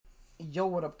Yo,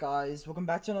 what up, guys? Welcome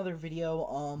back to another video.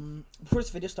 Before this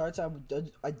video starts,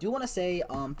 I do want to say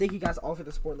thank you guys all for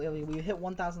the support lately. We hit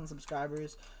 1,000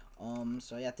 subscribers.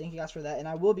 So yeah, thank you guys for that. And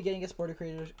I will be getting a supporter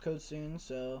creator code soon.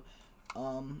 So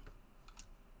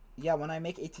yeah, when I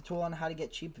make a tutorial on how to get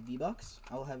cheap V-Bucks,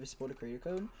 I will have a supporter creator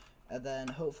code. And then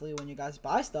hopefully when you guys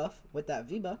buy stuff with that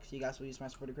V-Bucks, you guys will use my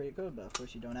supporter creator code. But of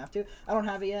course you don't have to. I don't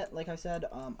have it yet, like I said.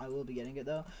 I will be getting it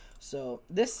though. So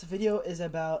this video is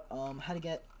about how to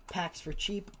get packs for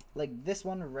cheap, like this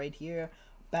one right here,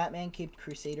 Batman Caped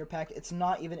Crusader pack. It's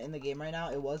not even in the game right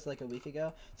now. It was like a week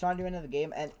ago. It's not even in the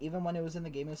game, and even when it was in the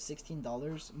game, it was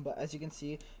 $16. But as you can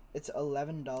see, it's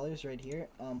 $11 right here,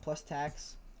 plus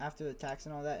tax. After the tax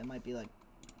and all that, it might be like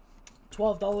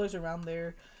 $12 around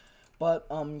there. But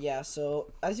yeah,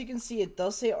 so as you can see, it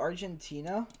does say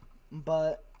Argentina,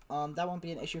 but that won't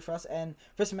be an issue for us. And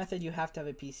for this method, you have to have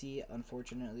a PC,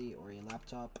 unfortunately, or a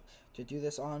laptop to do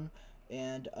this on.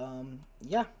 And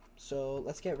yeah, so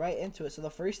let's get right into it. So the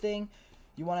first thing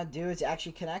you want to do is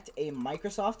actually connect a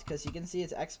Microsoft, because you can see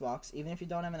it's Xbox. Even if you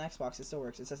don't have an Xbox, it still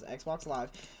works. It says Xbox Live.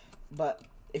 But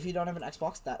if you don't have an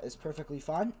Xbox, that is perfectly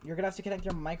fine. You're gonna have to connect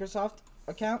your Microsoft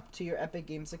account to your Epic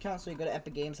Games account. So you go to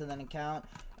Epic Games and then account,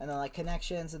 and then like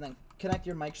connections, and then connect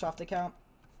your Microsoft account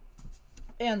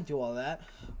and do all that.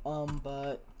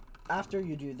 But after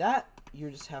you do that, you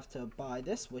just have to buy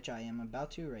this, which I am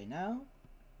about to right now.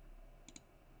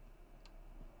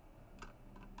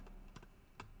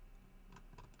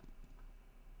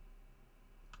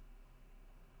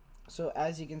 So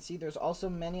as you can see, there's also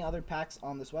many other packs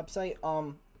on this website.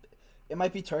 It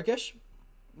might be Turkish,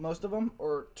 most of them,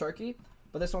 or Turkey,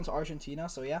 but this one's Argentina.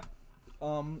 So yeah,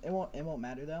 it won't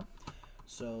matter though.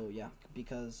 So yeah,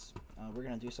 because we're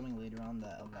gonna do something later on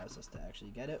that allows us to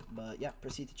actually get it. But yeah,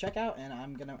 proceed to checkout, and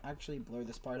I'm gonna actually blur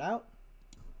this part out.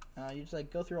 You just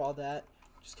like go through all that,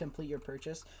 just complete your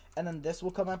purchase, and then this will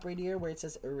come up right here where it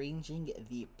says arranging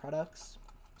the products.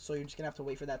 So you're just gonna have to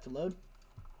wait for that to load.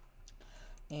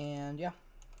 And yeah,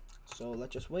 so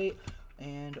let's just wait.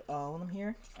 And while I'm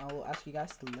here, I will ask you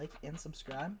guys to like and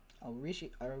subscribe. I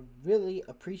really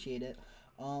appreciate it.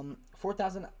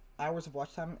 4,000 hours of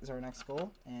watch time is our next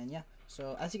goal. And yeah,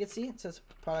 so as you can see, it says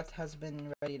product has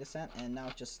been ready to send, and now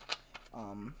it just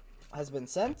has been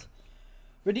sent.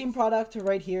 Redeem product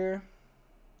right here.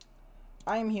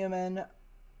 I am human.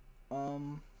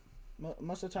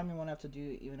 Most of the time you won't have to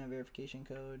do even a verification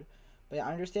code. But yeah,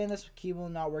 I understand this key will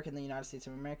not work in the United States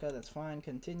of America. That's fine.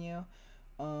 Continue.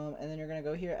 And then you're going to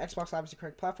go here. Xbox Live is the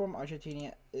correct platform.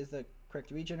 Argentina is the correct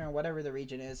region, or whatever the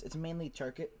region is. It's mainly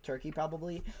Turkey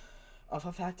probably.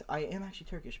 Fun fact, I am actually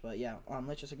Turkish. But yeah,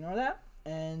 let's just ignore that.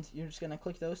 And you're just going to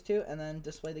click those two and then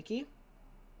display the key.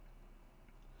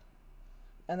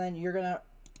 And then you're going to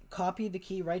copy the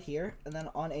key right here. And then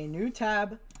on a new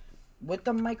tab with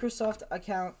the Microsoft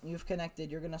account you've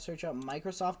connected, you're going to search up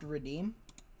Microsoft Redeem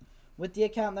with the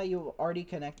account that you already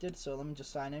connected. So let me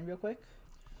just sign in real quick.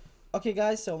 Okay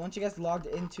guys, so once you guys logged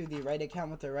into the right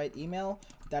account with the right email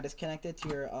that is connected to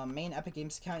your main Epic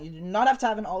Games account, you do not have to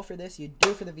have an alt for this. You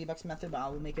do for the V-Bucks method, but I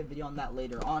will make a video on that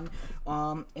later on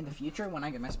in the future when I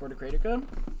get my supporter creator code.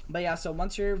 But yeah, so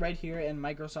once you're right here in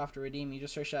Microsoft Redeem, you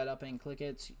just search that up and click it.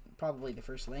 It's probably the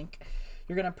first link.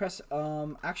 You're gonna press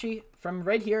actually from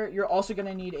right here, you're also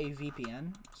gonna need a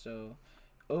VPN. So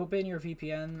open your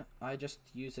VPN. I just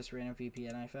use this random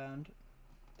VPN I found.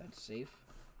 That's safe.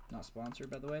 Not sponsored,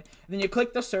 by the way. And then you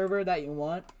click the server that you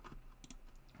want.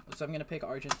 So I'm going to pick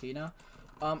Argentina.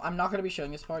 I'm not going to be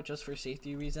showing this part just for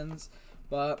safety reasons.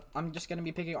 But I'm just going to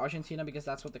be picking Argentina because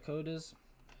that's what the code is.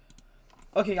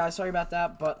 Okay, guys. Sorry about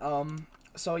that. But,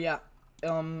 so yeah.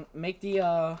 Make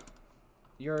the,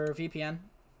 your VPN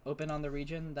open on the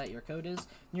region that your code is. And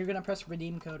you're going to press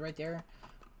redeem code right there.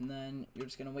 And then you're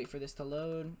just going to wait for this to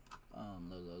load.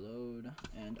 Load.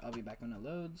 And I'll be back when it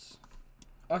loads.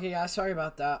 Okay, guys, sorry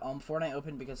about that. Fortnite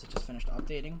opened because it just finished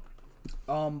updating.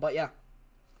 But yeah,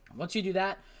 once you do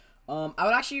that, I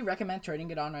would actually recommend turning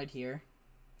it on right here.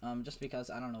 Just because,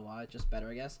 I don't know why, it's just better,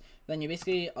 I guess. Then you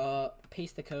basically,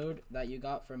 paste the code that you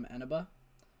got from Eneba.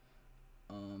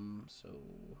 So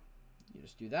you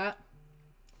just do that.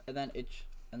 And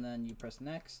then you press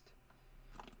next.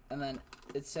 And then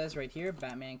it says right here,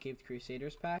 Batman Caped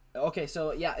Crusaders pack. Okay,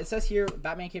 so yeah, it says here,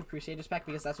 Batman Caped Crusaders pack,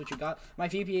 because that's what you got. My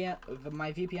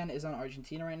VPN is on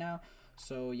Argentina right now.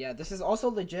 So yeah, this is also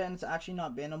legit, and it's actually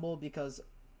not bannable because,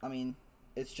 I mean,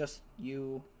 it's just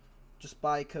you just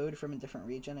buy code from a different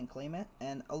region and claim it.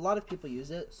 And a lot of people use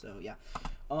it, so yeah.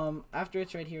 After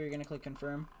it's right here, you're going to click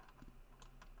confirm.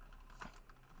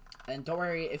 And don't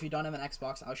worry, if you don't have an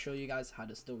Xbox, I'll show you guys how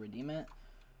to still redeem it.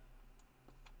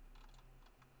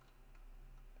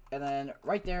 And then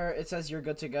right there, it says you're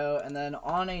good to go. And then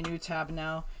on a new tab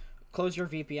now, close your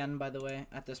VPN, by the way,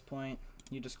 at this point.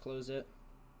 You just close it.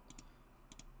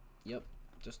 Yep,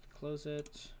 just close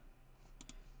it.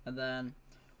 And then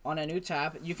on a new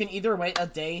tab, you can either wait a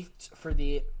day for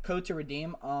the code to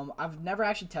redeem. I've never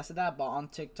actually tested that, but on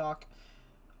TikTok,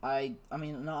 I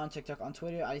mean, not on TikTok, on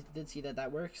Twitter, I did see that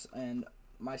that works. And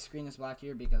my screen is black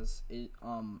here because it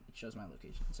shows my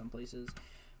location in some places.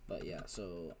 But yeah,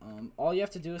 so all you have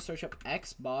to do is search up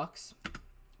Xbox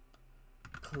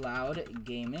Cloud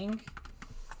Gaming,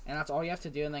 and that's all you have to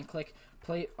do. And then click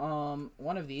play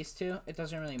one of these two. It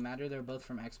doesn't really matter, they're both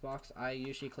from Xbox. I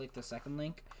usually click the second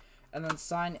link, and then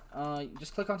sign.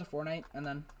 Just click onto Fortnite, and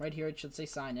then right here it should say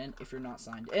sign in if you're not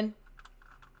signed in.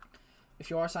 If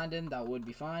you are signed in, that would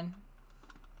be fine.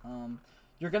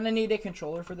 You're gonna need a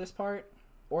controller for this part,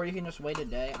 or you can just wait a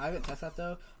day. I haven't tested that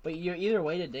though, but you either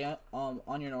wait a day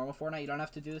on your normal Fortnite. You don't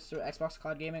have to do this through Xbox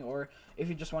Cloud Gaming, or if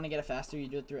you just want to get it faster, you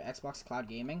do it through Xbox Cloud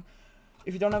Gaming.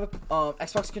 If you don't have a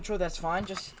Xbox controller, that's fine.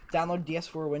 Just download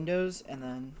DS4 Windows and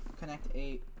then connect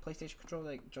a PlayStation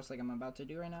controller, just like I'm about to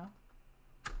do right now.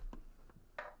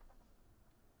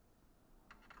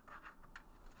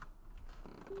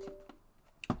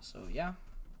 So yeah,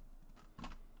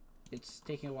 it's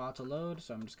taking a while to load,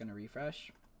 so I'm just gonna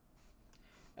refresh.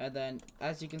 And then,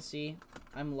 as you can see,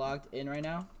 I'm logged in right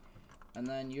now. And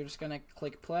then you're just going to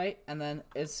click play. And then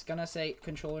it's going to say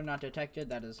controller not detected.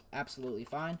 That is absolutely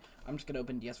fine. I'm just going to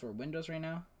open DS4 Windows right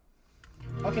now.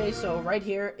 Okay, so right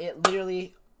here, it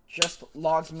literally just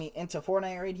logs me into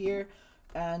Fortnite right here.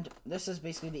 And this is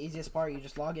basically the easiest part. You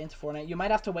just log into Fortnite. You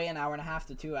might have to wait an hour and a half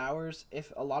to 2 hours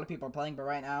if a lot of people are playing. But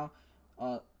right now,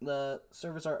 the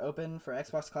servers are open for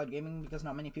Xbox Cloud Gaming because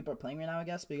not many people are playing right now, I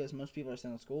guess. Because most people are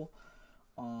still in school.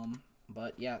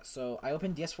 But yeah, so I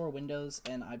opened DS4 Windows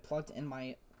and I plugged in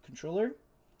my controller,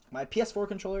 my PS4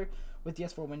 controller with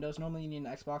DS4 Windows. Normally you need an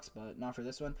Xbox, but not for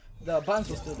this one. The buttons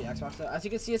will still be Xbox. So as you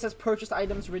can see, it says purchased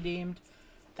items redeemed.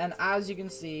 And as you can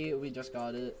see, we just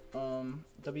got it.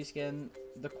 W skin.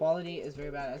 The quality is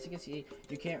very bad. As you can see,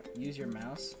 you can't use your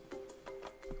mouse.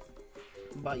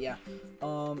 But yeah,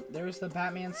 there's the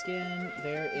Batman skin.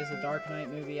 There is the Dark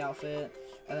Knight movie outfit.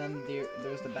 And then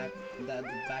there's the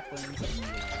backlinks.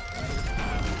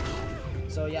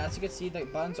 So yeah, as you can see, the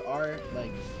buttons are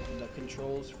like the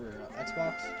controls for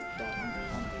Xbox, but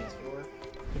on the PS4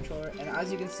 controller. And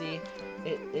as you can see,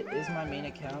 it is my main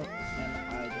account,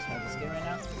 and I just have the skin right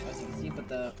now, as you can see.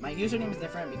 But my username is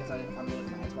different because I'm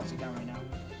using my Xbox account right now.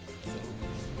 So,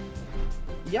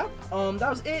 yep, that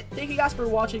was it. Thank you guys for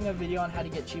watching a video on how to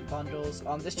get cheap bundles.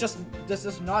 This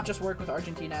does not just work with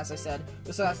Argentina, as I said.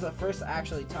 This is the first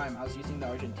actually time I was using the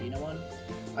Argentina one.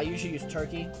 I usually use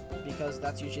Turkey because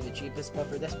that's usually the cheapest, but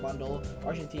for this bundle,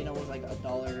 Argentina was like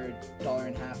 $1,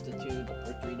 $1.50 to $2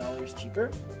 or $3 cheaper.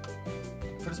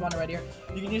 For this bundle right here,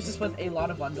 you can use this with a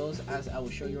lot of bundles, as I will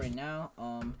show you right now.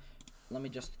 Let me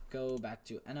just go back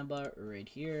to Enaba right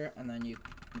here, and then you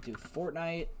do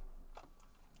Fortnite.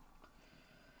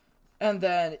 And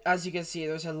then, as you can see,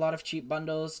 there's a lot of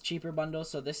cheaper bundles,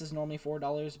 so this is normally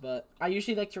 $4, but I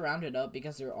usually like to round it up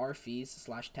because there are fees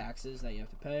 / taxes that you have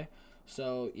to pay.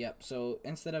 So, yep, so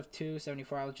instead of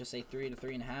 $2.74, I would just say $3 to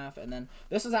 $3.50, and then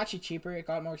this is actually cheaper. It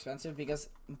got more expensive because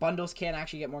bundles can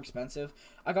actually get more expensive.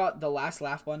 I got the Last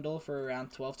Laugh bundle for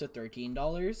around $12 to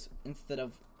 $13 instead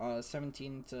of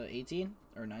 17 to 18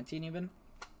 or 19 even.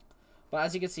 But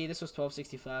as you can see, this was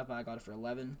 $12.65, but I got it for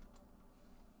 $11.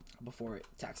 Before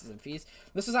taxes and fees.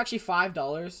 This is actually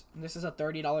 $5. This is a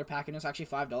 $30 pack, and it's actually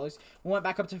 $5. We went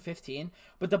back up to $15.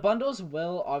 But the bundles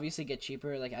will obviously get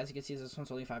cheaper. Like, as you can see, this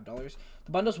one's only $5.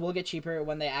 The bundles will get cheaper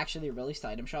when they actually release the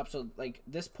item shop. So, like,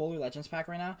 this Polar Legends pack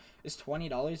right now is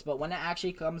 $20. But when it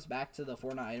actually comes back to the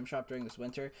Fortnite item shop during this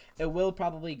winter, it will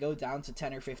probably go down to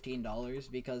 $10 or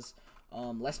 $15 because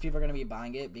less people are going to be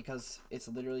buying it because it's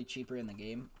literally cheaper in the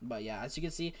game. But yeah, as you can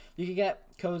see, you can get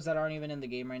codes that aren't even in the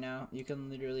game right now. You can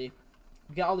literally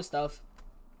get all this stuff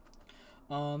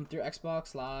through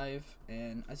Xbox Live.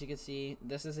 And as you can see,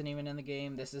 this isn't even in the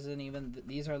game. This isn't even,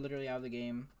 these are literally out of the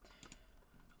game.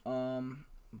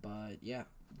 But yeah,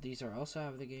 these are also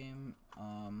out of the game.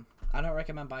 I don't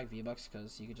recommend buying V-Bucks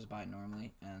because you could just buy it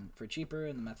normally and for cheaper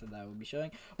in the method that I will be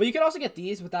showing. But you can also get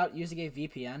these without using a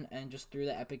VPN, and just through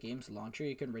the Epic Games launcher,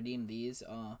 you can redeem these.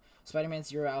 Spider-Man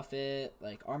Zero outfit,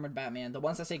 like Armored Batman, the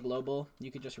ones that say global,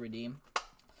 you could just redeem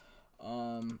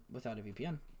without a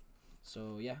VPN.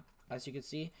 So yeah, as you can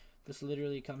see, this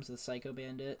literally comes with Psycho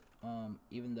Bandit.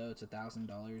 Even though it's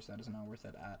 $1,000, that is not worth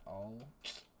it at all.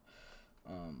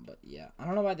 But yeah, I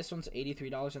don't know why this one's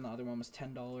 $83 and the other one was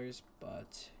 $10,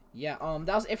 but yeah,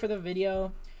 that was it for the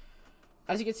video.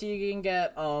 As you can see, you can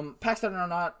get packs that are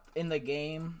not in the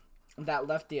game that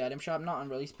left the item shop, not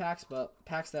unreleased packs, but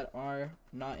packs that are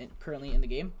not currently in the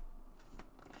game.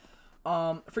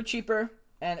 For cheaper,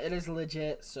 and it is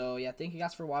legit. So yeah, thank you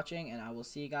guys for watching, and I will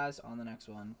see you guys on the next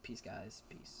one. Peace, guys.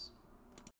 Peace.